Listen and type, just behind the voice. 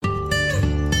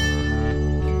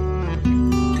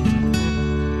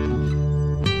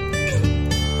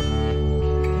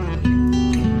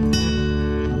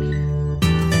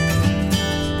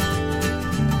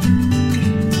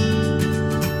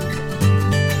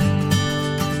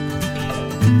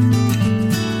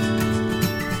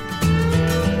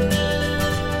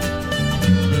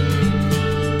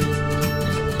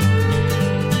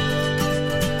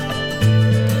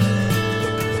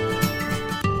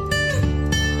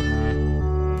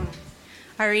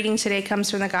Our reading today comes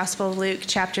from the Gospel of Luke,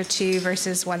 chapter 2,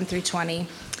 verses 1 through 20.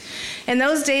 In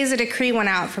those days, a decree went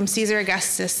out from Caesar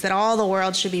Augustus that all the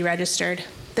world should be registered.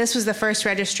 This was the first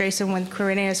registration when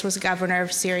Quirinius was governor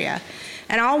of Syria.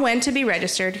 And all went to be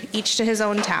registered, each to his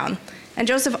own town. And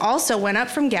Joseph also went up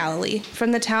from Galilee,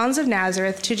 from the towns of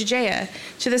Nazareth to Judea,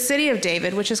 to the city of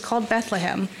David, which is called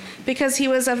Bethlehem, because he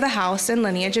was of the house and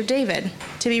lineage of David,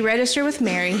 to be registered with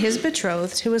Mary, his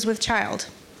betrothed, who was with child.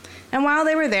 And while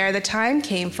they were there, the time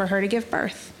came for her to give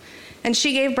birth. And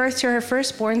she gave birth to her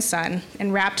firstborn son,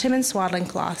 and wrapped him in swaddling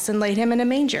cloths, and laid him in a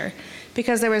manger,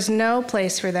 because there was no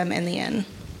place for them in the inn.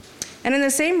 And in the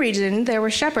same region there were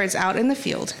shepherds out in the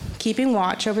field, keeping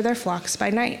watch over their flocks by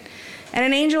night. And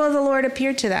an angel of the Lord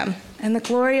appeared to them, and the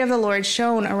glory of the Lord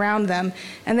shone around them,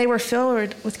 and they were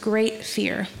filled with great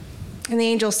fear. And the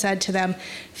angel said to them,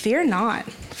 "Fear not,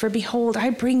 for behold, I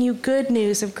bring you good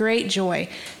news of great joy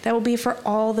that will be for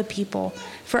all the people.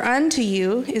 For unto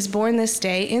you is born this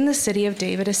day in the city of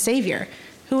David a Savior,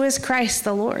 who is Christ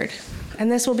the Lord.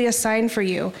 And this will be a sign for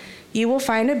you. You will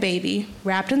find a baby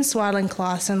wrapped in swaddling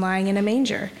cloths and lying in a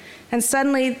manger." And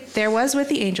suddenly there was with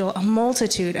the angel a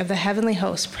multitude of the heavenly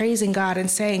host, praising God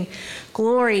and saying,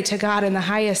 "Glory to God in the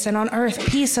highest, and on earth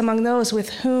peace among those with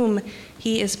whom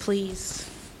he is pleased."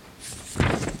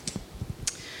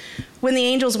 When the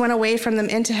angels went away from them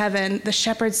into heaven, the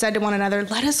shepherds said to one another,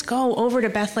 "Let us go over to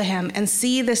Bethlehem and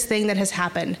see this thing that has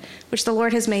happened, which the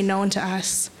Lord has made known to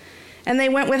us." And they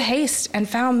went with haste and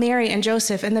found Mary and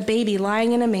Joseph and the baby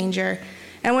lying in a manger.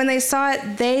 And when they saw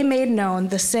it, they made known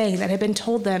the saying that had been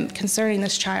told them concerning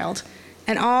this child.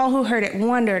 And all who heard it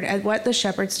wondered at what the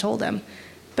shepherds told them.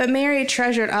 But Mary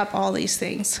treasured up all these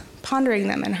things, pondering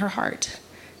them in her heart.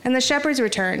 And the shepherds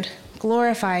returned,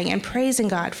 glorifying and praising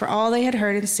God for all they had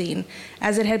heard and seen,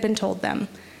 as it had been told them.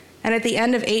 And at the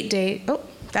end of 8 days,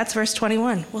 that's verse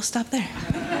 21. We'll stop there.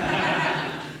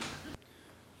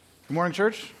 Good morning,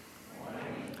 church. Good morning.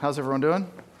 How's everyone doing?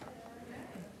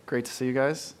 Great to see you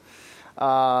guys. In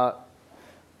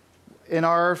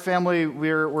our family,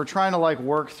 we're trying to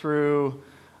work through,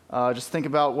 just think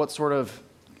about what sort of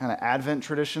kind of Advent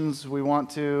traditions we want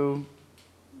to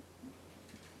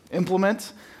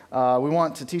implement. We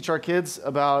want to teach our kids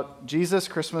about Jesus.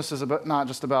 Christmas is not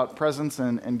just about presents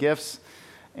and gifts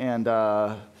and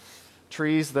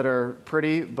trees that are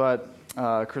pretty, but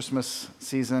Christmas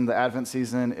season, the Advent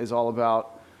season, is all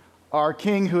about our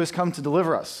King who has come to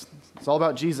deliver us. It's all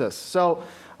about Jesus. So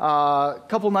a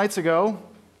couple nights ago,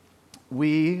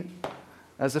 we,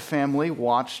 as a family,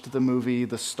 watched the movie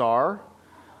The Star.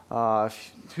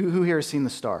 Who here has seen The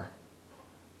Star?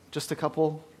 Just a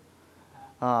couple?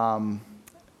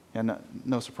 And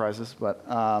no surprises, but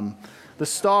The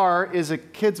Star is a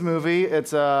kids movie.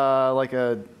 It's like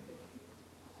a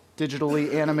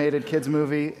digitally animated kids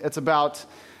movie. It's about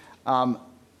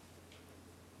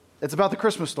the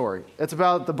Christmas story. It's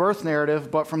about the birth narrative,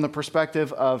 but from the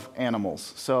perspective of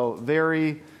animals. So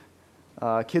very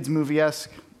kids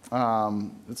movie-esque.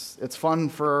 It's fun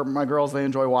for my girls. They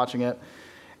enjoy watching it.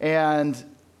 And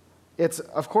it's,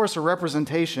 of course, a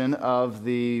representation of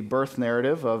the birth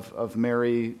narrative of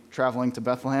Mary traveling to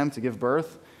Bethlehem to give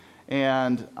birth.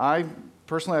 And I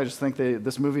just think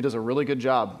this movie does a really good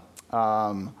job.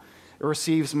 It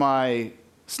receives my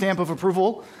stamp of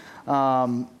approval.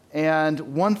 And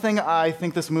one thing I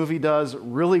think this movie does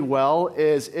really well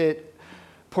is it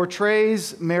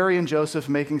portrays Mary and Joseph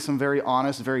making some very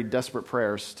honest, very desperate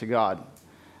prayers to God.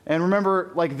 And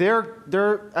remember,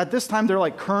 they're at this time,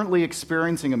 they're currently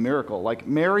experiencing a miracle.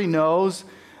 Mary knows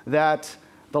that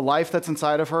the life that's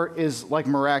inside of her is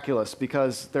miraculous,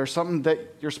 because there's something that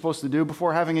you're supposed to do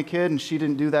before having a kid, and she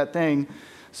didn't do that thing.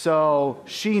 So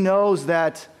she knows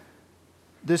that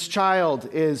this child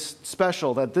is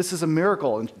special, that this is a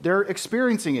miracle, and they're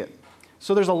experiencing it.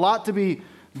 So there's a lot to be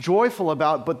joyful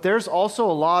about, but there's also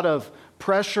a lot of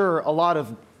pressure, a lot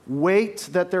of weight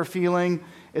that they're feeling.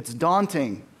 It's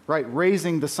daunting, right?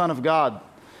 Raising the Son of God,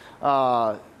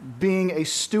 being a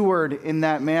steward in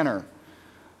that manner.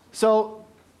 So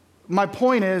my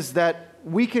point is that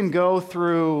we can go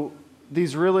through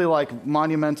these really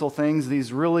monumental things,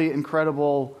 these really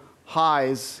incredible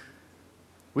highs.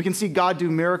 We can see God do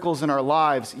miracles in our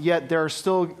lives, yet there are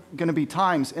still going to be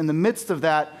times in the midst of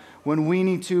that when we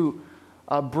need to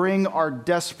bring our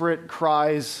desperate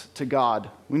cries to God.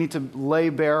 We need to lay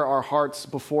bare our hearts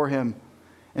before Him.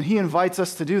 And He invites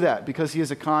us to do that because He is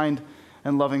a kind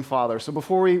and loving Father. So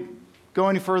before we go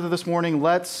any further this morning,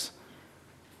 let's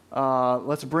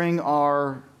bring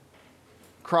our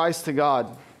cries to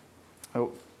God.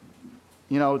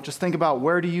 Just think about,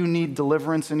 where do you need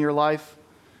deliverance in your life?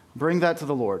 Bring that to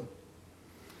the Lord.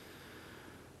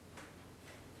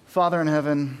 Father in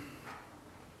heaven,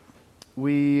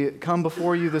 we come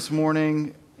before you this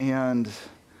morning and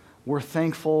we're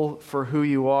thankful for who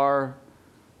you are.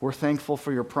 We're thankful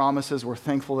for your promises. We're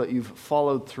thankful that you've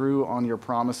followed through on your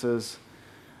promises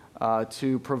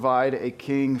to provide a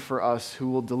king for us who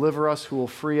will deliver us, who will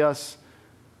free us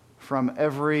from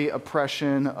every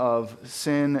oppression of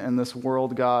sin in this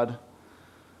world, God.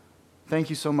 Thank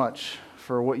you so much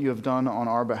for what you have done on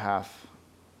our behalf.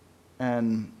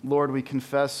 And Lord, we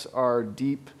confess our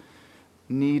deep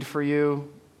need for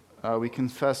you. We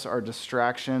confess our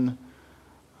distraction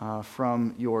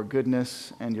from your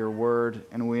goodness and your word.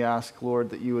 And we ask, Lord,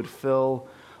 that you would fill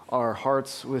our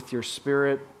hearts with your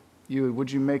spirit.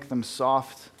 Would you make them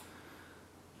soft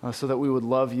so that we would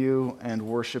love you and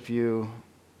worship you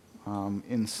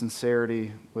in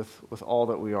sincerity with all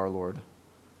that we are, Lord.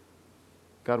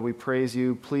 God, we praise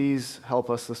you. Please help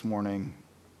us this morning.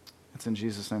 It's in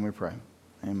Jesus' name we pray.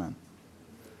 Amen.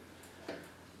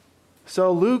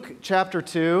 So Luke chapter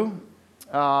 2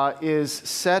 is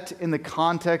set in the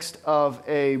context of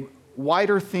a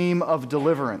wider theme of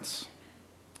deliverance.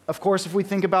 Of course, if we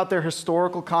think about their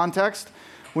historical context,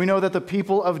 we know that the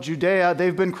people of Judea,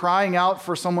 they've been crying out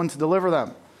for someone to deliver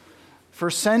them.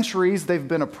 For centuries, they've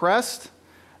been oppressed.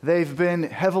 They've been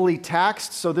heavily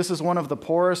taxed. So this is one of the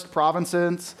poorest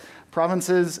provinces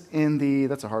in the,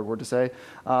 that's a hard word to say,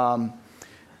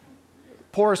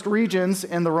 poorest regions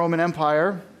in the Roman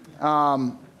Empire.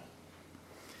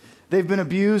 They've been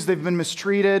abused. They've been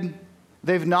mistreated.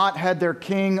 They've not had their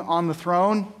king on the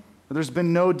throne. There's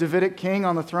been no Davidic king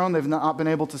on the throne. They've not been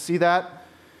able to see that.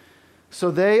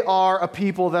 So they are a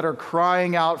people that are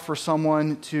crying out for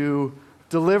someone to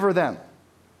deliver them.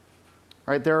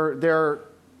 Right?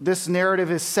 This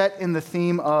narrative is set in the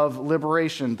theme of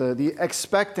liberation, the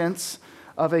expectance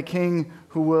of a king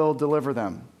who will deliver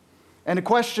them. And a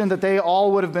question that they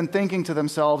all would have been thinking to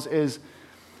themselves is,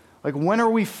 like, when are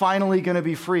we finally going to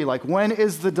be free? Like, when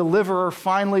is the deliverer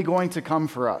finally going to come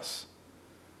for us?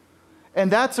 And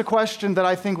that's a question that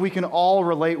I think we can all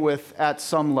relate with at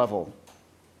some level.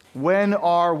 When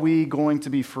are we going to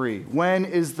be free? When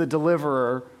is the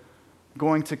deliverer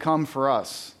going to come for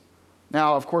us?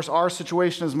 Now, of course, our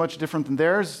situation is much different than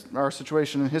theirs, our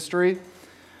situation in history.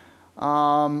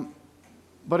 But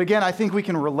again, I think we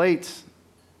can relate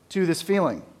to this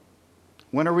feeling.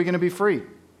 When are we going to be free?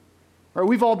 Right,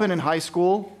 we've all been in high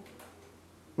school.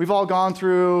 We've all gone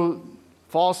through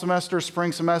fall semester,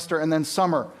 spring semester, and then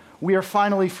summer. We are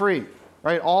finally free.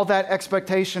 Right? All that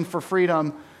expectation for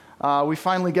freedom, we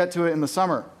finally get to it in the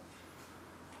summer.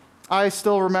 I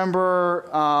still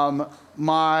remember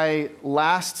my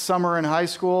last summer in high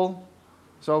school,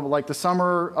 so like the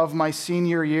summer of my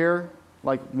senior year,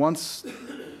 like once,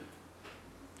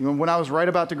 when I was right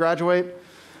about to graduate,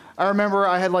 I remember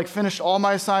I had like finished all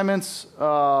my assignments,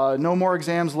 no more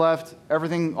exams left,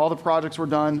 everything, all the projects were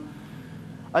done.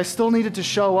 I still needed to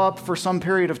show up for some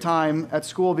period of time at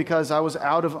school because I was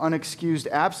out of unexcused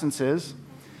absences.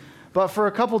 But for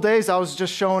a couple days, I was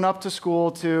just showing up to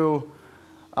school to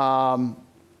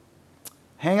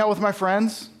hang out with my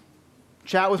friends,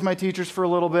 chat with my teachers for a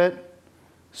little bit,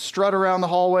 strut around the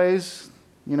hallways,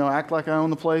 act like I own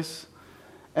the place,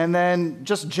 and then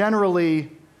just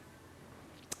generally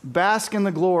bask in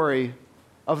the glory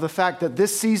of the fact that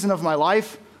this season of my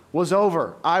life was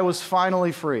over. I was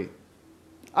finally free.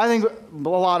 I think a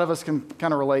lot of us can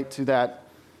kind of relate to that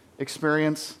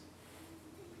experience.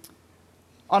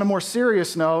 On a more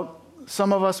serious note,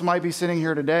 some of us might be sitting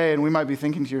here today and we might be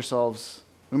thinking to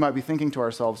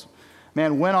ourselves,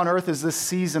 man, when on earth is this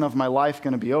season of my life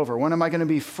going to be over? When am I going to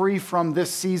be free from this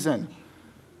season?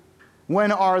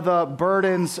 When are the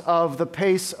burdens of the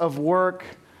pace of work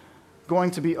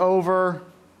going to be over?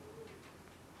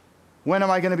 When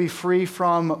am I going to be free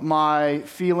from my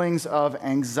feelings of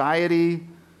anxiety,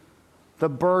 the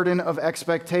burden of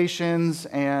expectations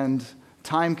and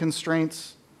time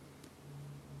constraints?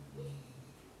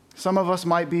 Some of us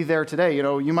might be there today.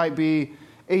 You might be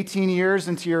 18 years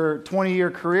into your 20-year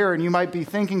career, and you might be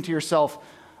thinking to yourself,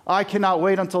 I cannot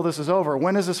wait until this is over.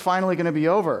 When is this finally going to be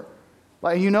over?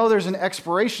 There's an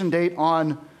expiration date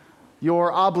on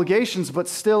your obligations, but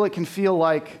still it can feel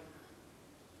like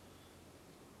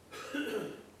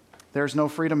there's no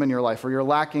freedom in your life, or you're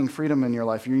lacking freedom in your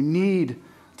life. You need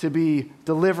to be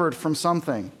delivered from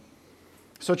something.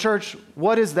 So church,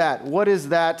 what is that? What is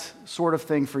that sort of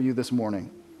thing for you this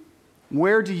morning?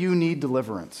 Where do you need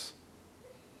deliverance?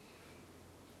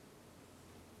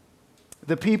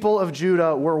 The people of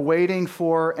Judah were waiting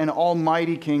for an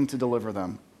almighty king to deliver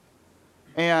them.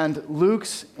 And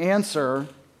Luke's answer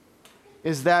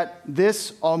is that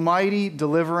this almighty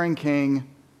delivering king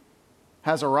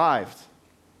has arrived.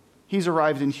 He's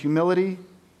arrived in humility.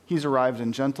 He's arrived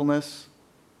in gentleness.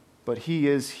 But he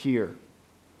is here.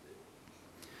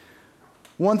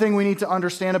 One thing we need to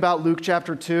understand about Luke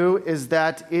chapter 2 is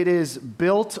that it is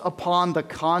built upon the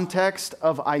context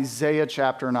of Isaiah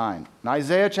chapter 9. And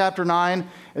Isaiah chapter 9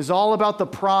 is all about the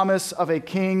promise of a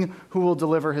king who will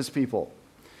deliver his people.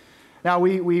 Now,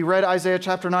 we read Isaiah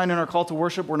chapter 9 in our call to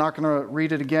worship. We're not going to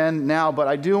read it again now, but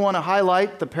I do want to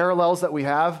highlight the parallels that we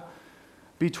have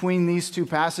between these two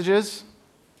passages.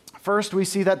 First, we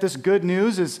see that this good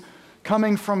news is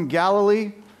coming from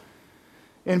Galilee.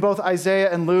 In both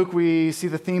Isaiah and Luke, we see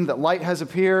the theme that light has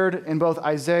appeared. In both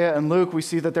Isaiah and Luke, we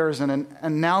see that there is an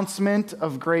announcement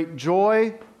of great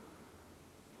joy.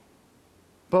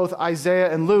 Both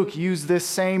Isaiah and Luke use this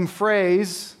same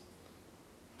phrase,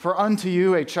 "For unto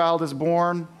you a child is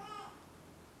born."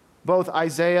 Both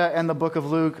Isaiah and the book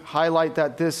of Luke highlight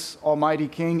that this Almighty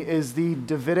King is the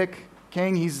Davidic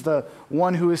king. He's the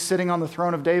one who is sitting on the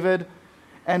throne of David.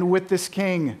 And with this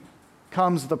king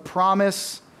comes the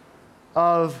promise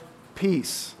of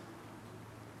peace.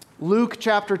 Luke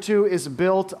chapter 2 is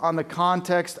built on the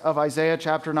context of Isaiah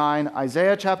chapter 9.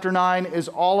 Isaiah chapter 9 is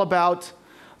all about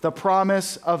the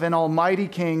promise of an almighty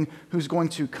king who's going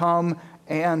to come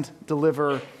and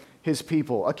deliver his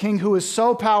people. A king who is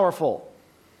so powerful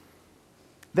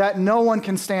that no one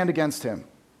can stand against him.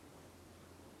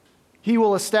 He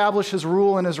will establish his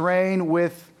rule and his reign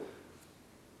with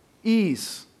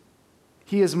ease.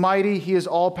 He is mighty, he is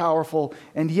all-powerful,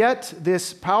 and yet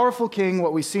this powerful king,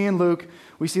 what we see in Luke,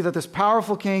 we see that this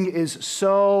powerful king is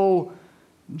so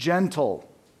gentle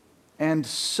and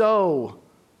so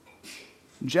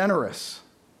generous.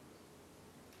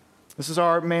 This is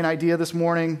our main idea this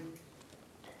morning.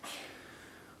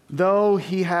 Though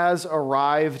he has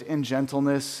arrived in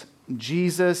gentleness,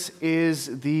 Jesus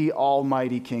is the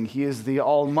Almighty King. He is the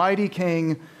Almighty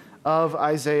King of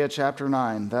Isaiah chapter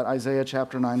 9, that Isaiah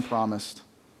chapter 9 promised.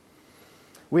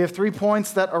 We have 3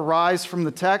 points that arise from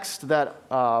the text that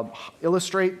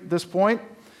illustrate this point.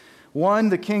 1,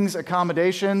 the king's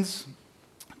accommodations.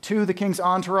 2, the king's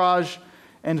entourage.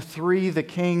 And 3, the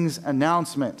king's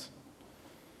announcement.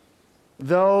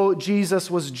 Though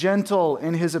Jesus was gentle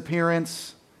in his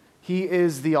appearance, he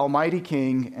is the Almighty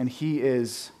King, and he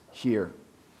is here.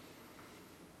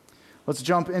 Let's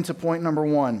jump into point number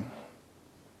 1.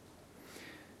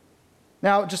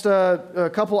 Now, just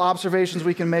a couple observations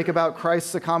we can make about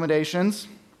Christ's accommodations.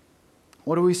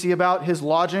 What do we see about his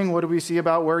lodging? What do we see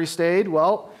about where he stayed?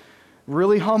 Well,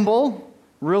 really humble,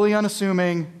 really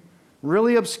unassuming,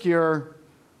 really obscure.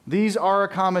 These are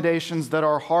accommodations that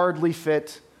are hardly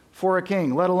fit for a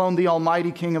king, let alone the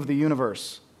Almighty King of the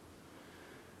universe.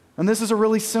 And this is a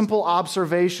really simple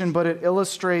observation, but it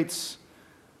illustrates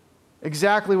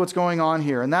exactly what's going on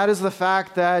here. And that is the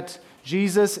fact that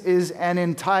Jesus is an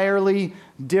entirely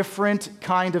different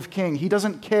kind of king. He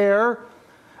doesn't care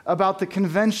about the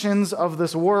conventions of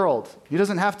this world. He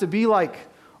doesn't have to be like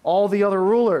all the other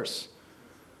rulers.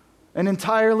 An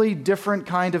entirely different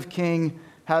kind of king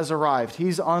has arrived.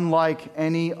 He's unlike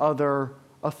any other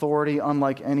authority,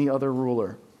 unlike any other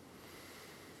ruler.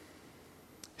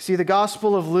 See, the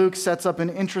Gospel of Luke sets up an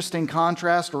interesting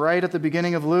contrast right at the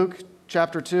beginning of Luke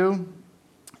chapter 2.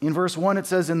 In verse 1, it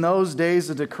says, "In those days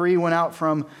a decree went out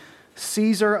from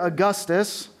Caesar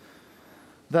Augustus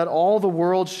that all the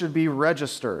world should be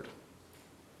registered."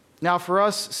 Now, for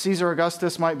us, Caesar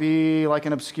Augustus might be like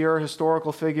an obscure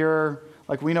historical figure.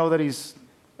 Like, we know that he's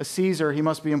a Caesar, he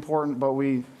must be important, but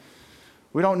we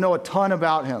don't know a ton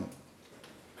about him.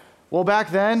 Well,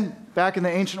 back then, back in the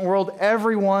ancient world,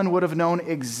 everyone would have known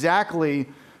exactly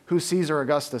who Caesar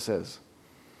Augustus is.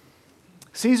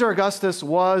 Caesar Augustus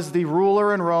was the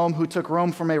ruler in Rome who took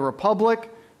Rome from a republic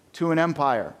to an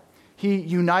empire. He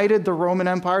united the Roman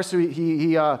Empire, so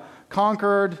he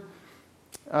conquered,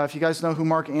 if you guys know who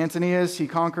Mark Antony is, he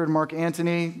conquered Mark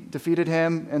Antony, defeated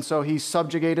him, and so he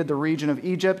subjugated the region of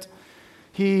Egypt.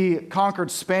 He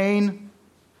conquered Spain,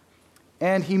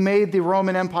 and he made the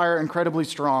Roman Empire incredibly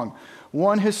strong.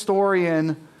 One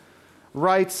historian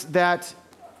writes that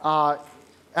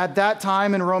at that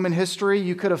time in Roman history,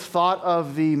 you could have thought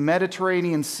of the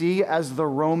Mediterranean Sea as the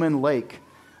Roman lake.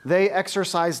 They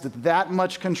exercised that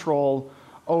much control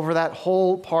over that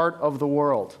whole part of the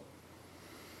world.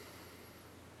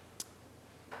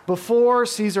 Before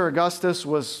Caesar Augustus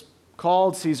was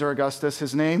called Caesar Augustus,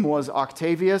 his name was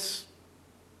Octavius,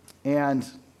 and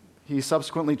he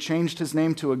subsequently changed his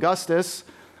name to Augustus,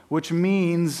 which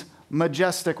means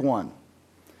majestic one.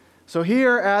 So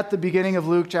here at the beginning of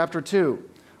Luke chapter 2,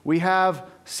 we have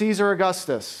Caesar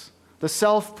Augustus, the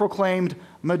self-proclaimed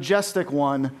majestic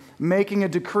one, making a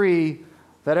decree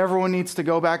that everyone needs to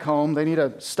go back home. They need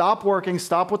to stop working,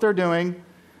 stop what they're doing,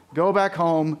 go back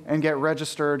home and get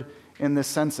registered in this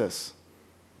census.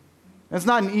 It's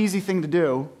not an easy thing to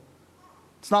do.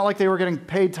 It's not like they were getting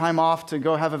paid time off to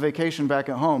go have a vacation back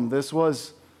at home. This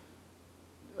was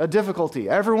a difficulty.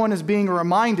 Everyone is being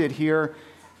reminded here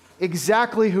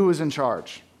exactly who is in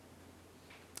charge.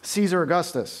 Caesar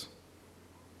Augustus.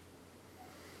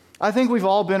 I think we've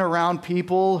all been around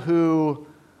people who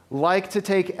like to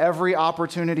take every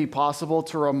opportunity possible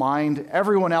to remind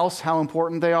everyone else how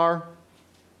important they are.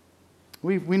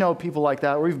 We know people like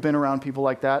that. We've been around people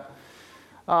like that.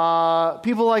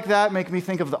 People like that make me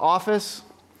think of The Office,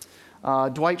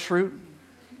 Dwight Schrute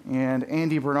and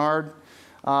Andy Bernard.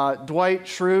 Dwight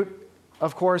Schrute,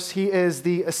 of course, he is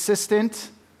the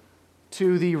assistant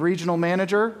to the regional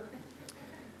manager.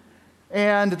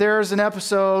 And there's an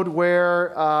episode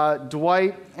where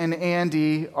Dwight and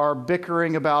Andy are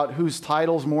bickering about whose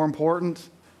title's more important.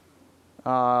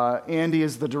 Andy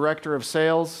is the director of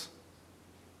sales.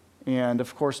 And,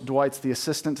 of course, Dwight's the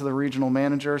assistant to the regional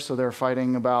manager, so they're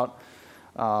fighting about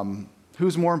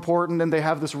who's more important, and they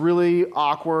have this really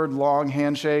awkward, long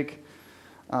handshake.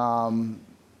 Now,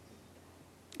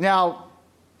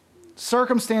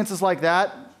 circumstances like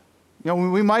that,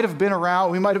 we might have been around,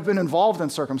 we might have been involved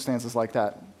in circumstances like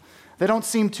that. They don't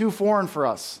seem too foreign for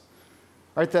us.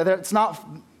 Right? That's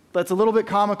a little bit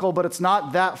comical, but it's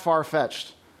not that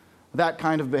far-fetched, that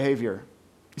kind of behavior.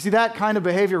 You see, that kind of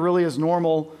behavior really is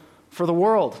normal for the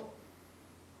world.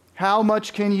 How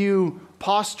much can you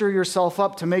posture yourself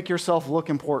up to make yourself look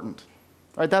important?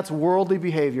 Right? That's worldly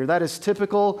behavior. That is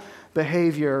typical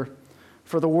behavior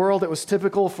for the world. It was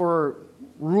typical for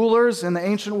rulers in the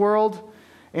ancient world,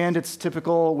 and it's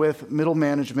typical with middle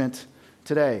management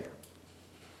today.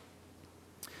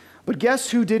 But guess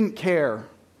who didn't care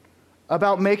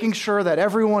about making sure that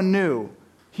everyone knew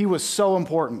he was so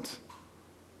important?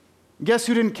 Guess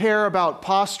who didn't care about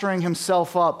posturing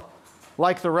himself up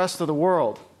like the rest of the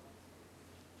world?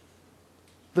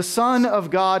 The Son of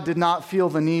God did not feel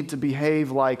the need to behave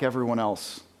like everyone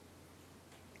else.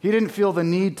 He didn't feel the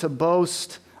need to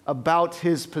boast about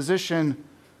his position,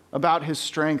 about his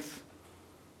strength.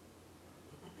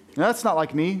 Now, that's not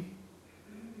like me.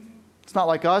 It's not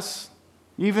like us.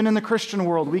 Even in the Christian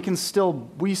world, we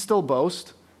still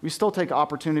boast. We still take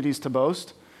opportunities to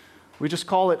boast. We just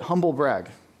call it humble brag,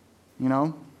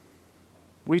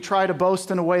 We try to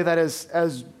boast in a way that is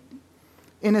as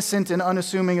innocent and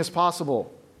unassuming as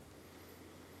possible.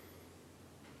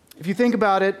 If you think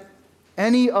about it,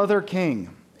 any other king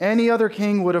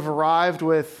would have arrived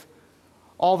with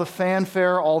all the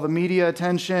fanfare, all the media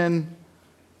attention,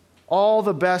 all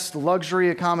the best luxury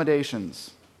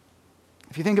accommodations.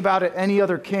 If you think about it, any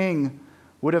other king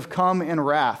would have come in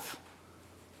wrath.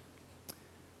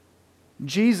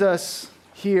 Jesus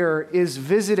here is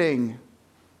visiting.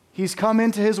 He's come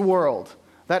into his world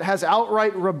that has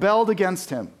outright rebelled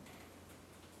against him.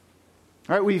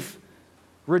 All right, we've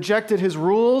rejected his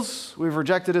rules, we've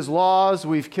rejected his laws,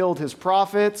 we've killed his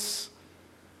prophets,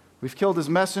 we've killed his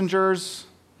messengers,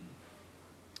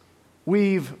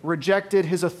 we've rejected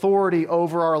his authority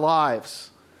over our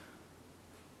lives.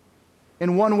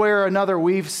 In one way or another,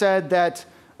 we've said that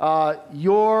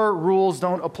your rules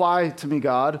don't apply to me,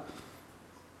 God.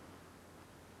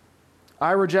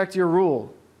 I reject your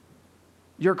rule.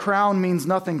 Your crown means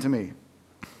nothing to me.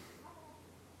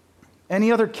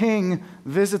 Any other king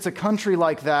visits a country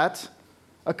like that,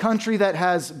 a country that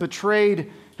has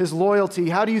betrayed his loyalty.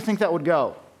 How do you think that would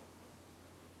go?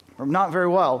 Or not very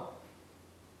well.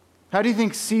 How do you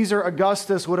think Caesar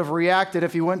Augustus would have reacted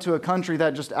if he went to a country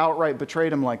that just outright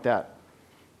betrayed him like that?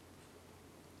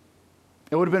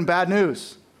 It would have been bad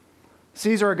news.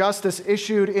 Caesar Augustus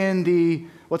issued in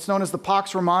what's known as the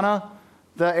Pax Romana,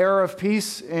 the era of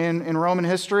peace in Roman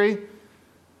history.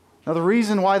 Now, the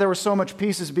reason why there was so much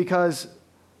peace is because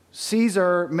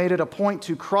Caesar made it a point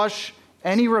to crush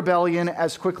any rebellion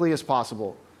as quickly as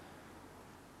possible.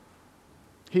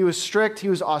 He was strict, he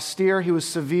was austere, he was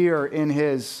severe in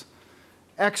his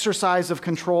exercise of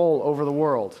control over the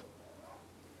world.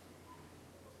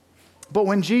 But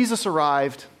when Jesus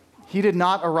arrived, he did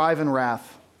not arrive in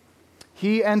wrath.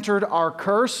 He entered our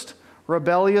cursed,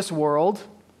 rebellious world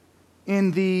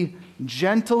in the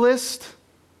gentlest,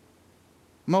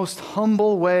 most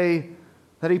humble way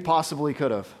that he possibly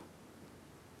could have.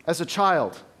 As a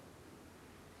child.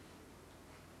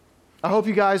 I hope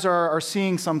you guys are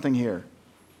seeing something here.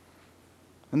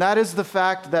 And that is the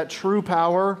fact that true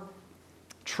power,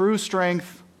 true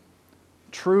strength,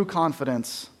 true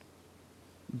confidence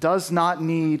does not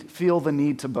feel the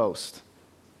need to boast.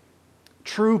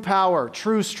 True power,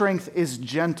 true strength is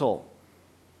gentle.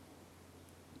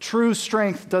 True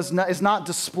strength is not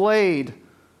displayed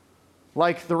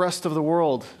like the rest of the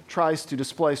world tries to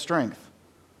display strength.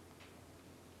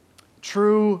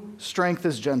 True strength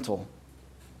is gentle.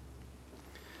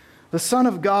 The Son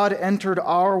of God entered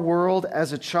our world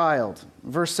as a child.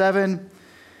 Verse 7,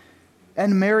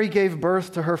 and Mary gave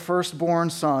birth to her firstborn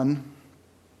son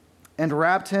and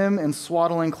wrapped him in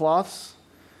swaddling cloths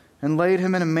and laid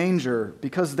him in a manger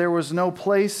because there was no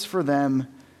place for them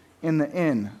in the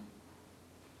inn.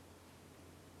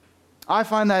 I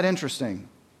find that interesting,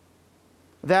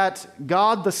 that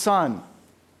God the Son,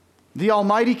 the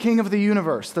Almighty King of the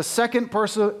universe, the second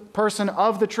person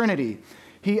of the Trinity,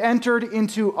 he entered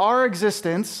into our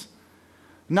existence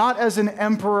not as an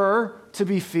emperor to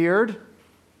be feared,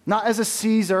 not as a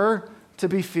Caesar to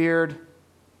be feared,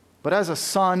 but as a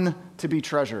son to be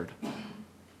treasured.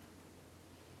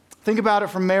 Think about it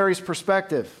from Mary's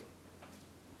perspective.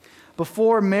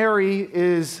 Before Mary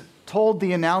is told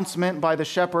the announcement by the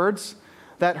shepherds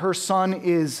that her son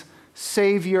is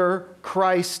Savior,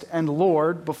 Christ, and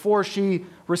Lord, before she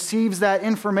receives that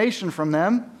information from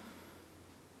them,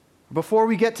 before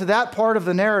we get to that part of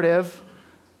the narrative,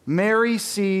 Mary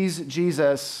sees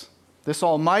Jesus, this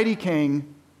almighty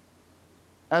King,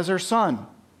 as her son.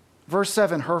 Verse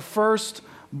 7, her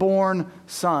firstborn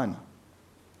son.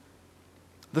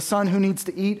 The son who needs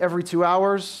to eat every 2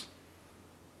 hours.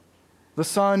 The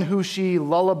son who she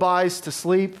lullabies to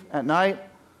sleep at night.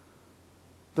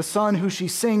 The son who she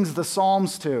sings the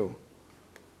psalms to.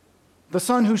 The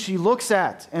son who she looks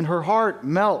at and her heart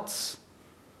melts.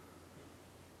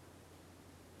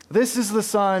 This is the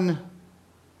son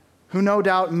who no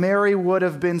doubt Mary would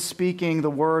have been speaking the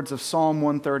words of Psalm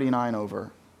 139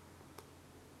 over.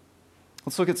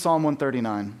 Let's look at Psalm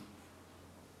 139.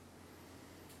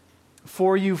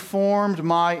 For you formed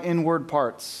my inward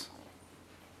parts.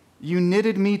 You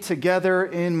knitted me together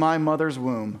in my mother's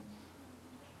womb.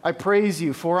 I praise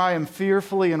you, for I am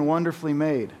fearfully and wonderfully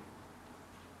made.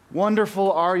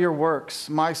 Wonderful are your works.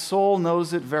 My soul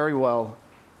knows it very well.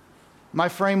 My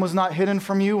frame was not hidden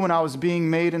from you when I was being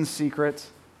made in secret.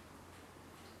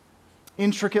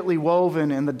 Intricately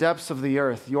woven in the depths of the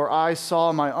earth, your eyes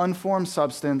saw my unformed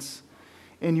substance.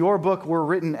 In your book were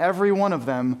written, every one of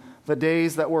them, the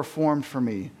days that were formed for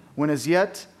me, when as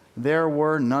yet there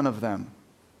were none of them.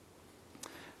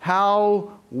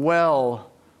 How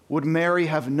well would Mary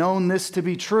have known this to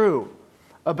be true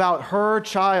about her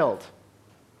child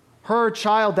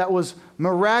that was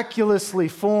miraculously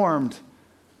formed,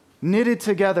 knitted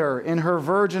together in her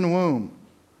virgin womb.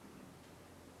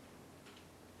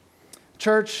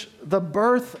 Church, the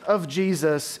birth of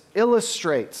Jesus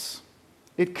illustrates,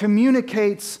 it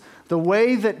communicates the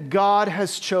way that God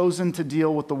has chosen to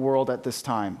deal with the world at this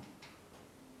time.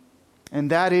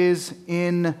 And that is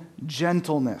in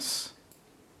gentleness.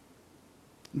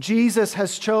 Jesus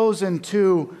has chosen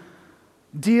to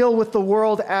deal with the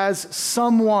world as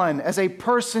someone, as a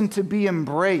person to be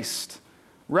embraced,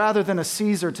 rather than a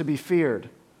Caesar to be feared.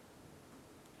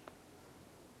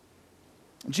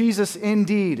 Jesus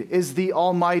indeed is the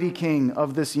almighty King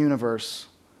of this universe,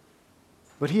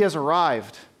 but he has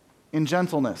arrived in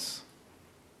gentleness.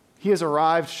 He has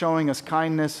arrived showing us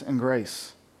kindness and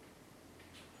grace.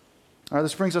 All right,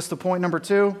 this brings us to point number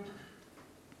 2.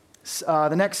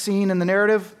 The next scene in the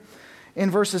narrative. In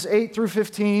verses 8 through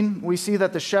 15, we see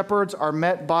that the shepherds are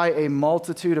met by a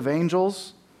multitude of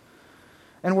angels.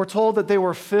 And we're told that they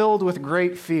were filled with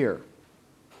great fear.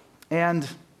 And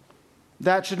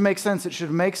that should make sense. It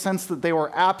should make sense that they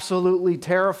were absolutely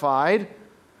terrified.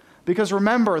 Because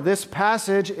remember, this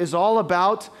passage is all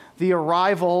about the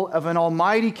arrival of an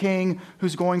almighty king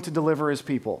who's going to deliver his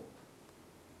people.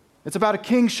 It's about a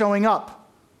king showing up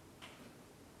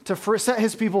to set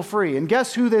his people free. And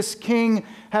guess who this king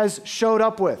has showed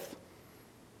up with?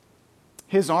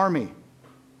 His army.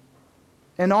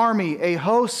 An army, a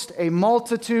host, a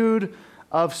multitude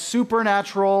of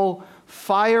supernatural,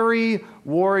 fiery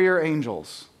warrior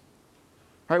angels.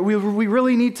 Right? We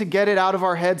really need to get it out of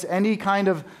our heads, any kind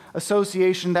of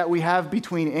association that we have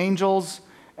between angels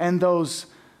and those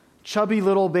chubby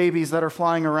little babies that are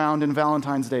flying around in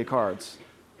Valentine's Day cards.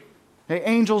 Okay?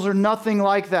 Angels are nothing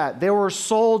like that. They were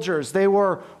soldiers. They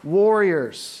were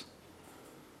warriors.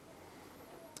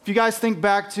 If you guys think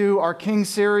back to our King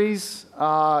series,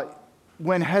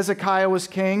 when Hezekiah was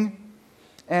king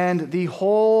and the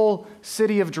whole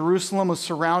city of Jerusalem was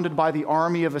surrounded by the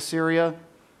army of Assyria,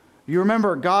 you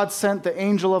remember God sent the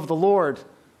angel of the Lord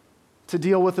to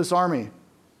deal with this army.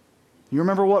 You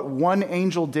remember what one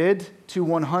angel did to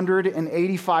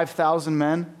 185,000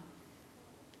 men?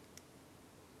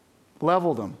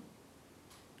 Leveled them,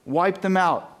 wiped them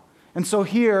out. And so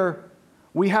here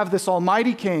We have this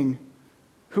almighty king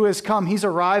who has come. He's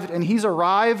arrived, and he's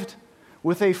arrived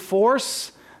with a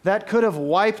force that could have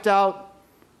wiped out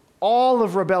all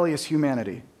of rebellious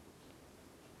humanity.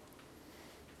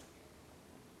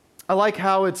 I like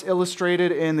how it's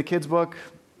illustrated in the kids' book,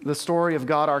 the story of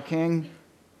God our King.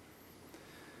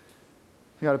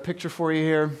 I got a picture for you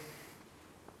here.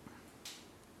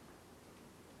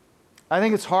 I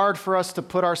think it's hard for us to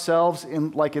put ourselves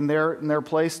in their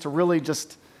place, to really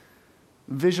just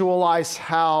visualize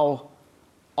how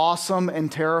awesome and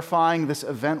terrifying this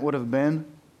event would have been.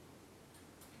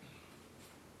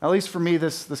 At least for me,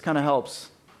 this kind of helps.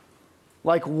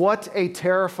 Like, what a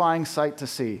terrifying sight to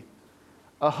see.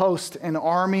 A host, an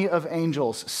army of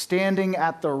angels standing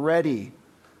at the ready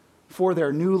for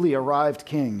their newly arrived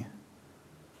king.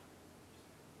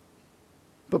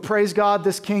 But praise God,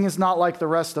 this king is not like the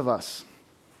rest of us.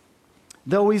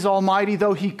 Though he's almighty,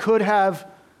 though he could have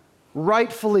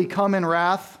rightfully come in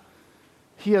wrath,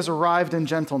 he has arrived in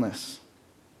gentleness.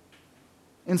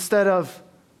 Instead of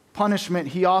punishment,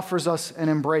 he offers us an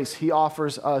embrace. He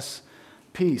offers us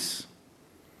peace.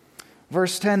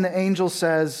 Verse 10, the angel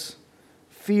says,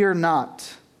 "Fear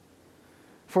not,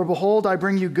 for behold, I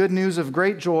bring you good news of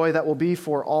great joy that will be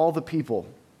for all the people."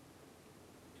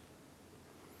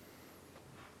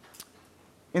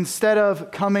 Instead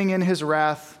of coming in his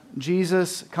wrath,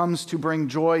 Jesus comes to bring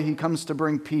joy. He comes to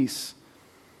bring peace.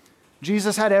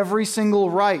 Jesus had every single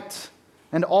right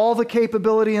and all the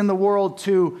capability in the world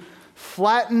to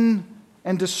flatten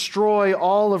and destroy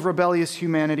all of rebellious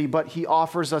humanity, but he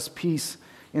offers us peace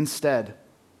instead.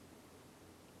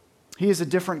 He is a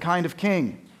different kind of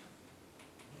king.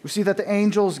 We see that the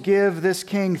angels give this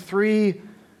king 3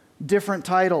 different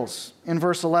titles in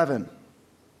verse 11.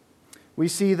 We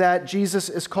see that Jesus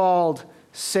is called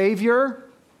Savior,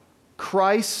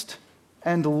 Christ,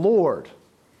 and Lord.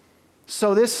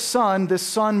 So this son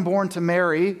born to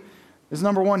Mary, is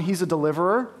number 1, he's a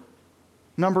deliverer.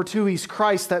 Number 2, he's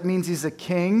Christ. That means he's a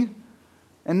king.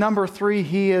 And number 3,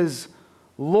 he is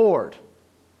Lord.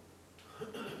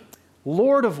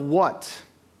 Lord of what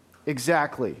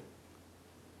exactly?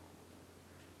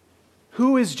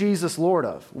 Who is Jesus Lord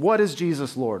of? What is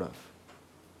Jesus Lord of?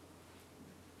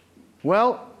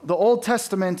 Well, the Old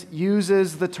Testament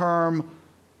uses the term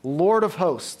Lord of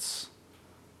hosts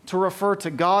to refer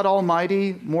to God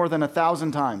Almighty more than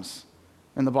 1,000 times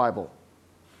in the Bible.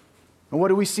 And what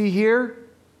do we see here?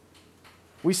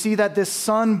 We see that this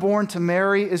son born to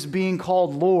Mary is being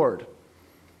called Lord.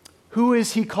 Who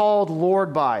is he called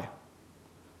Lord by?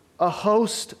 A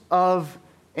host of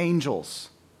angels.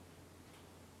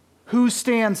 Who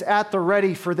stands at the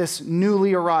ready for this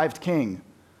newly arrived king?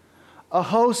 A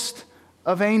host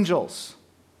of angels.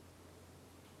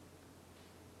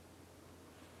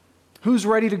 Who's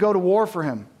ready to go to war for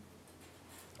him?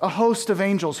 A host of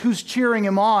angels. Who's cheering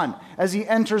him on as he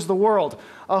enters the world?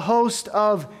 A host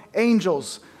of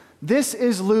angels. This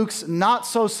is Luke's not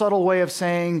so subtle way of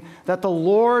saying that the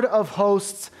Lord of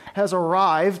hosts has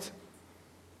arrived,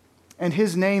 and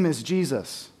his name is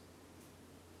Jesus.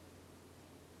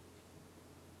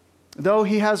 Though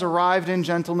he has arrived in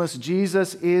gentleness,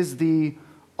 Jesus is the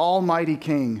Almighty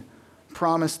King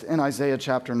promised in Isaiah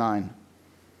chapter 9.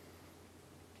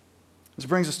 This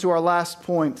brings us to our last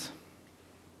point.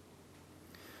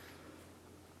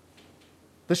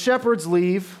 The shepherds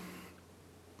leave.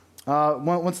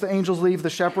 Once the angels leave, the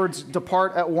shepherds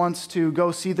depart at once to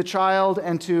go see the child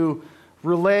and to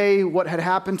relay what had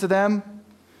happened to them.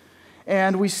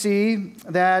 And we see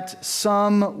that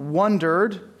some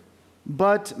wondered,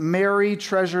 but Mary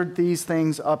treasured these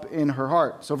things up in her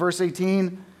heart. So verse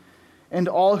 18, and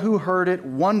all who heard it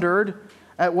wondered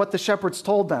at what the shepherds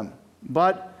told them,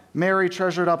 but Mary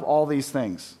treasured up all these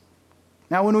things.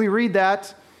 Now, when we read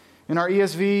that in our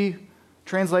ESV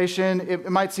translation, it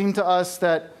might seem to us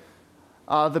that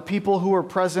the people who were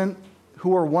present, who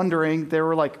were wondering, they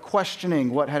were like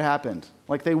questioning what had happened.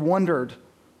 Like they wondered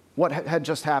what had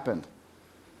just happened.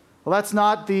 Well, that's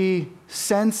not the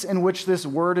sense in which this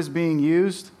word is being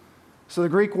used. So the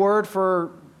Greek word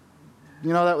for,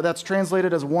 that's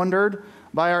translated as wondered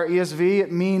by our ESV,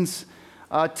 it means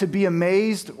to be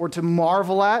amazed or to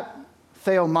marvel at,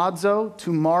 theomazo,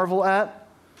 to marvel at.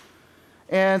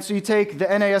 And so you take the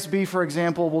NASB, for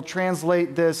example, will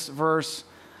translate this verse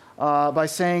by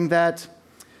saying that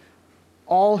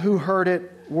all who heard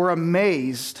it were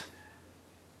amazed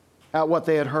at what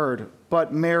they had heard,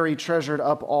 but Mary treasured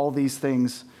up all these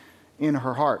things in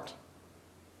her heart.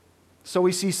 So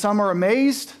we see some are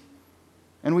amazed,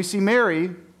 and we see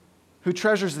Mary who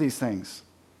treasures these things.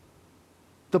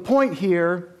 The point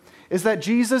here is that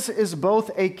Jesus is both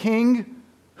a king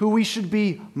who we should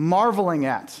be marveling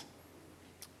at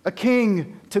a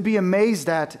king to be amazed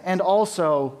at, and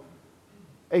also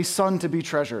a son to be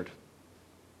treasured.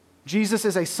 Jesus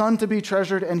is a son to be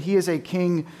treasured, and he is a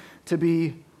king to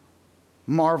be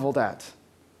marveled at.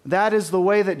 That is the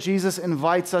way that Jesus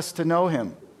invites us to know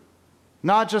him.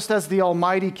 Not just as the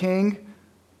Almighty King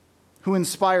who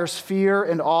inspires fear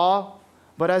and awe,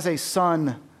 but as a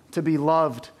son to be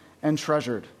loved and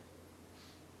treasured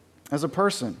as a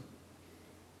person.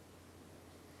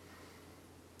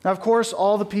 Now, of course,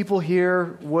 all the people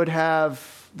here would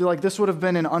have, this would have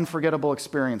been an unforgettable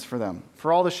experience for them.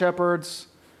 For all the shepherds,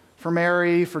 for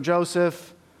Mary, for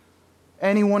Joseph,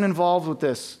 anyone involved with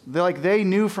this. They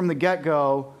knew from the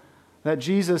get-go that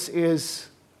Jesus is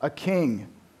a king,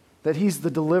 that he's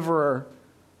the deliverer,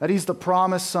 that he's the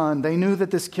promised son. They knew that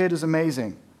this kid is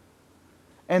amazing.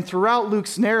 And throughout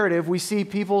Luke's narrative, we see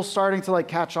people starting to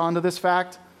catch on to this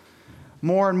fact.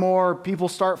 More and more people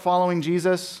start following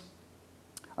Jesus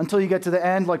until you get to the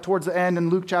end, towards the end in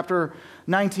Luke chapter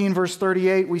 19, verse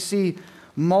 38, we see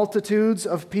multitudes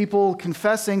of people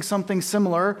confessing something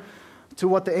similar to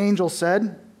what the angel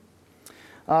said.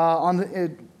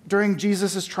 During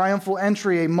Jesus' triumphal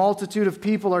entry, a multitude of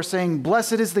people are saying,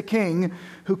 "Blessed is the King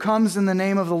who comes in the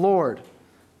name of the Lord.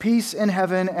 Peace in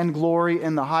heaven and glory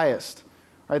in the highest."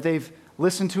 Right? They've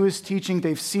listened to his teaching.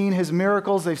 They've seen his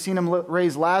miracles. They've seen him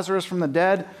raise Lazarus from the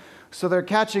dead. So they're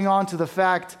catching on to the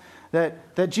fact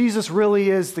that Jesus really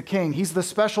is the king. He's the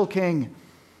special king.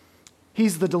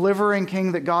 He's the delivering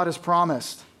king that God has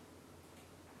promised.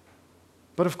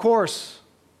 But of course,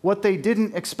 what they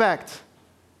didn't expect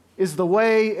is the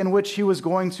way in which he was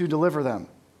going to deliver them.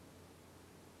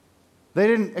 They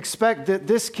didn't expect that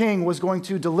this king was going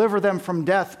to deliver them from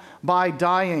death by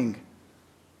dying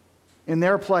in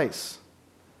their place,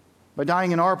 by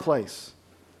dying in our place.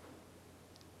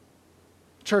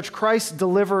 Church, Christ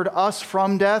delivered us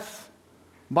from death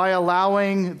by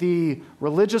allowing the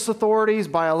religious authorities,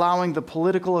 by allowing the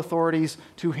political authorities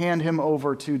to hand him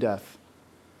over to death.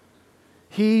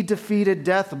 He defeated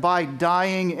death by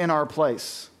dying in our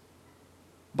place,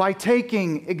 by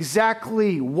taking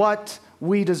exactly what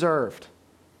we deserved.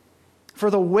 For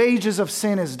the wages of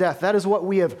sin is death. That is what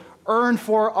we have earned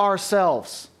for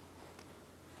ourselves.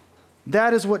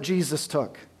 That is what Jesus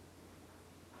took.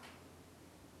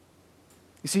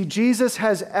 You see, Jesus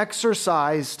has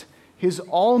exercised his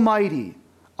almighty,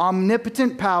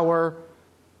 omnipotent power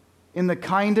in the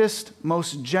kindest,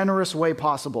 most generous way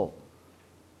possible.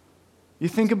 You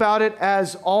think about it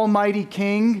as Almighty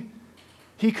King,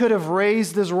 he could have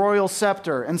raised his royal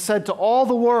scepter and said to all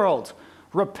the world,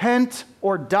 "Repent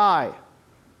or die."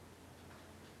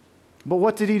 But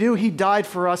what did he do? He died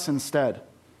for us instead.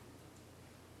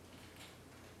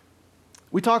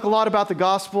 We talk a lot about the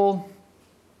gospel,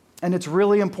 and it's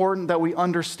really important that we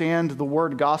understand the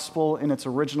word gospel in its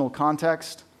original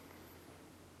context.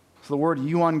 So the word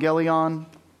euangelion,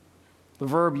 the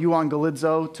verb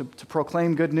euangelizo, to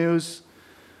proclaim good news.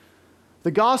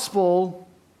 The gospel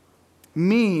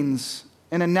means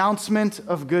an announcement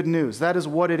of good news. That is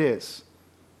what it is.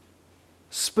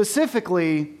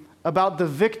 Specifically about the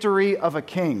victory of a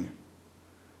king.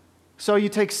 So you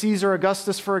take Caesar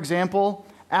Augustus, for example.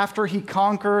 After he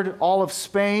conquered all of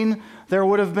Spain, there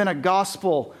would have been a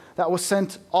gospel that was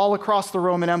sent all across the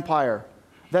Roman Empire,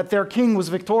 that their king was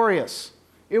victorious.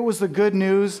 It was the good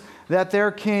news that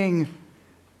their king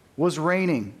was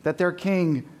reigning, that their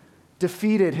king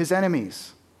defeated his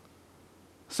enemies.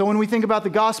 So when we think about the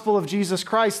gospel of Jesus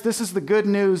Christ, this is the good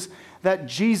news that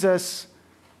Jesus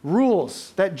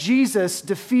rules, that Jesus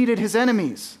defeated his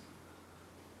enemies,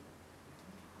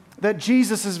 that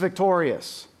Jesus is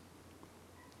victorious.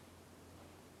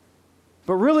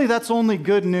 But really, that's only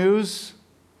good news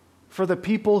for the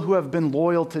people who have been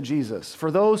loyal to Jesus,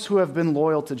 for those who have been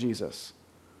loyal to Jesus.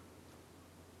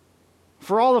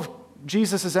 For all of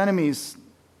Jesus' enemies,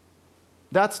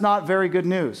 that's not very good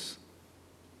news.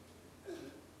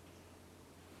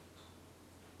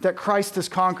 That Christ has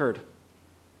conquered.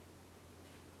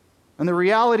 And the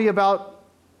reality about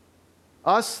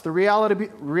us, the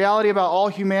reality about all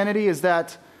humanity is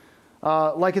that,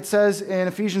 like it says in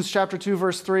Ephesians chapter 2,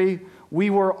 verse 3, we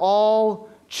were all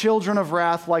children of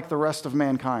wrath like the rest of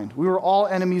mankind. We were all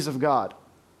enemies of God.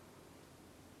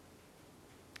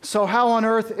 So how on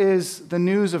earth is the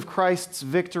news of Christ's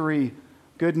victory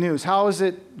good news? How is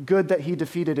it good that he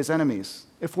defeated his enemies,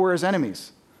 if we're his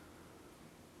enemies?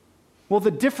 Well,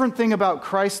 the different thing about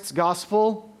Christ's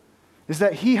gospel is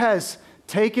that he has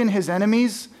taken his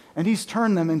enemies and he's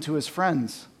turned them into his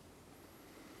friends.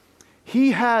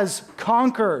 He has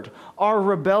conquered our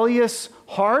rebellious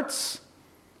hearts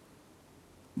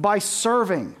by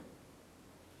serving.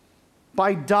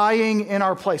 by dying in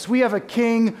our place. We have a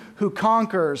king who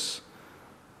conquers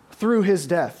through his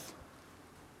death.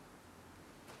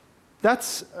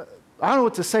 That's, I don't know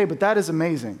what to say, but that is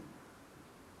amazing.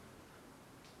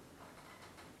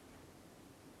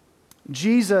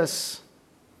 Jesus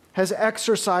has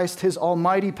exercised his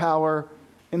almighty power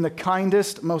in the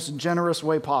kindest, most generous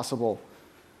way possible.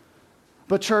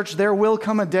 But church, there will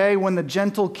come a day when the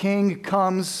gentle king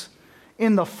comes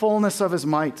in the fullness of his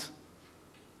might.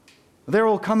 There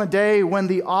will come a day when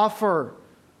the offer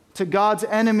to God's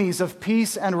enemies of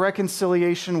peace and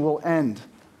reconciliation will end.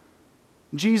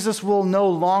 Jesus will no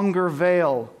longer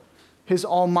veil his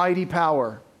almighty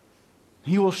power.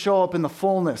 He will show up in the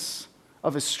fullness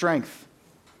of his strength.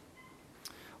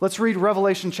 Let's read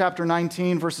Revelation chapter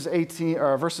 19, verses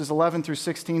 11 through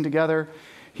 16 together.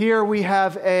 Here we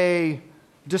have a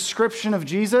description of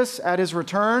Jesus at his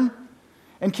return.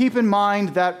 And keep in mind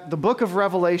that the book of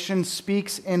Revelation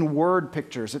speaks in word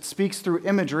pictures. It speaks through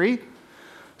imagery.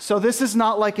 So this is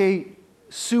not like a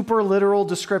super literal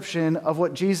description of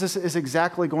what Jesus is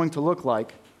exactly going to look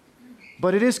like,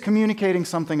 but it is communicating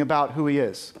something about who he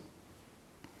is.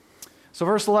 So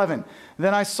verse 11,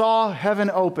 then I saw heaven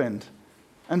opened,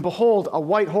 and behold, a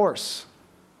white horse.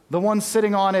 The one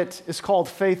sitting on it is called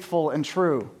Faithful and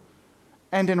True,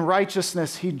 and in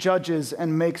righteousness he judges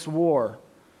and makes war.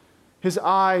 His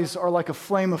eyes are like a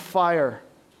flame of fire,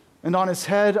 and on his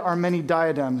head are many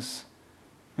diadems.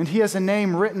 And he has a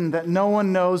name written that no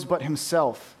one knows but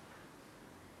himself.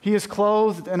 He is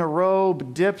clothed in a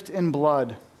robe dipped in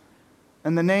blood,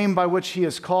 and the name by which he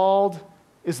is called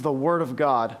is the Word of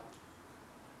God.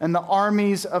 And the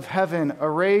armies of heaven,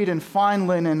 arrayed in fine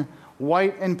linen,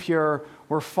 white and pure,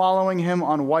 were following him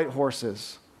on white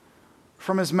horses.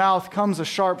 From his mouth comes a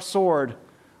sharp sword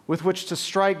with which to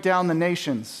strike down the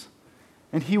nations,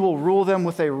 and he will rule them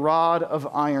with a rod of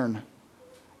iron.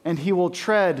 And he will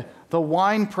tread the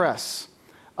winepress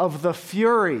of the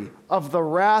fury of the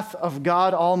wrath of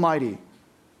God Almighty.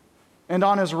 And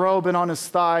on his robe and on his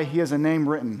thigh he has a name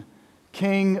written,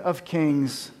 King of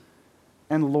Kings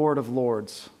and Lord of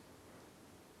Lords.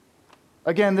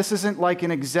 Again, this isn't like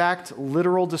an exact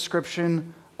literal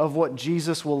description of what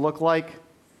Jesus will look like,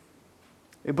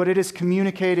 but it is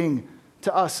communicating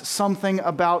to us something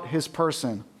about his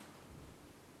person.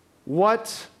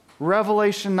 What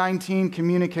Revelation 19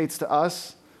 communicates to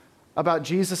us about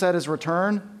Jesus at his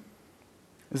return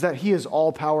is that he is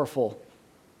all-powerful,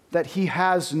 that he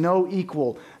has no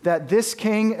equal, that this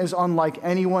king is unlike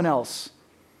anyone else.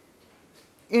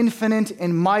 Infinite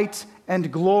in might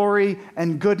and glory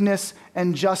and goodness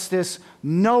and justice,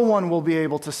 no one will be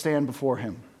able to stand before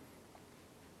him.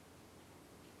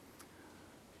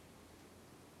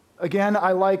 Again,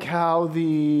 I like how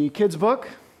the kids' book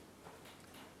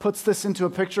puts this into a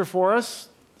picture for us,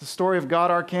 the story of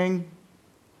God our King.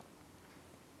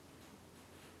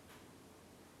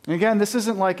 And again, this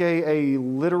isn't like a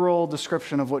literal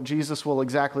description of what Jesus will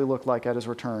exactly look like at his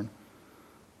return.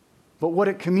 But what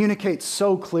it communicates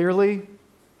so clearly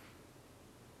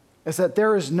is that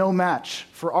there is no match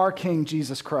for our King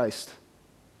Jesus Christ.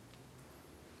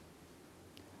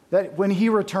 That when he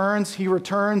returns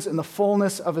in the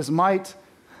fullness of his might,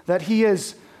 that he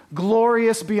is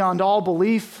glorious beyond all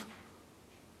belief.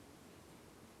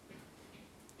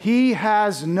 He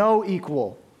has no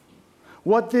equal.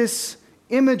 What this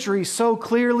imagery so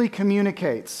clearly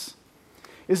communicates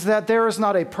is that there is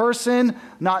not a person,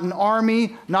 not an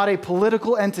army, not a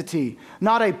political entity,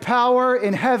 not a power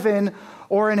in heaven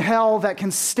or in hell that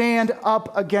can stand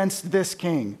up against this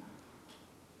king.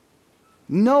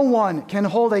 No one can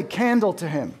hold a candle to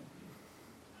him.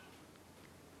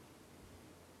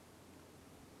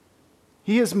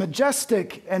 He is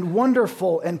majestic and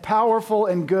wonderful and powerful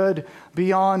and good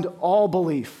beyond all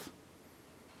belief.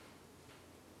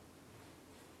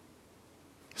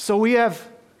 So we have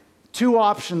two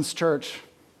options, church.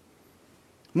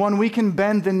 One, we can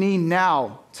bend the knee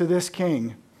now to this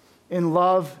king in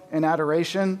love and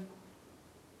adoration,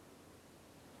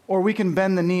 or we can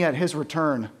bend the knee at his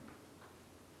return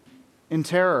in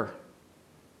terror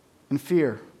and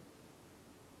fear.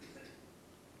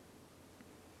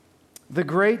 The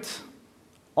great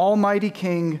Almighty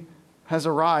King has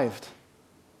arrived.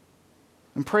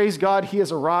 And praise God, he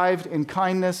has arrived in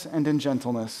kindness and in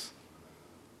gentleness.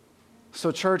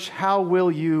 So, church, how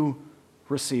will you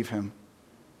receive him?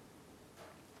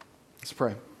 Let's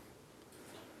pray.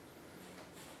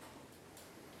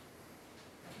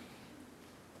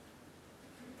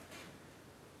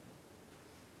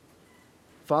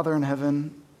 Father in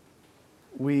heaven,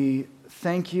 we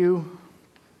thank you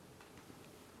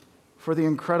for the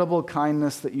incredible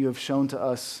kindness that you have shown to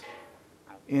us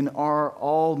in our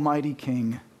almighty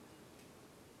King,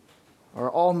 our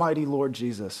almighty Lord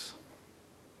Jesus.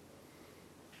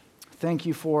 Thank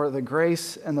you for the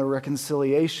grace and the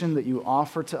reconciliation that you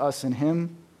offer to us in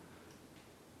him.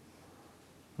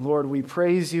 Lord, we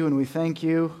praise you and we thank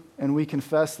you, and we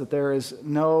confess that there is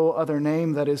no other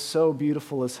name that is so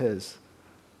beautiful as his.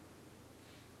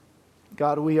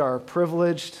 God, we are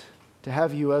privileged to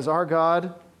have you as our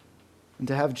God and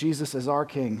to have Jesus as our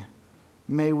King.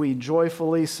 May we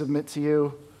joyfully submit to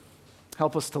you.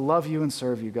 Help us to love you and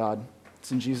serve you, God.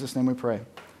 It's in Jesus' name we pray.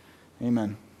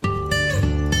 Amen.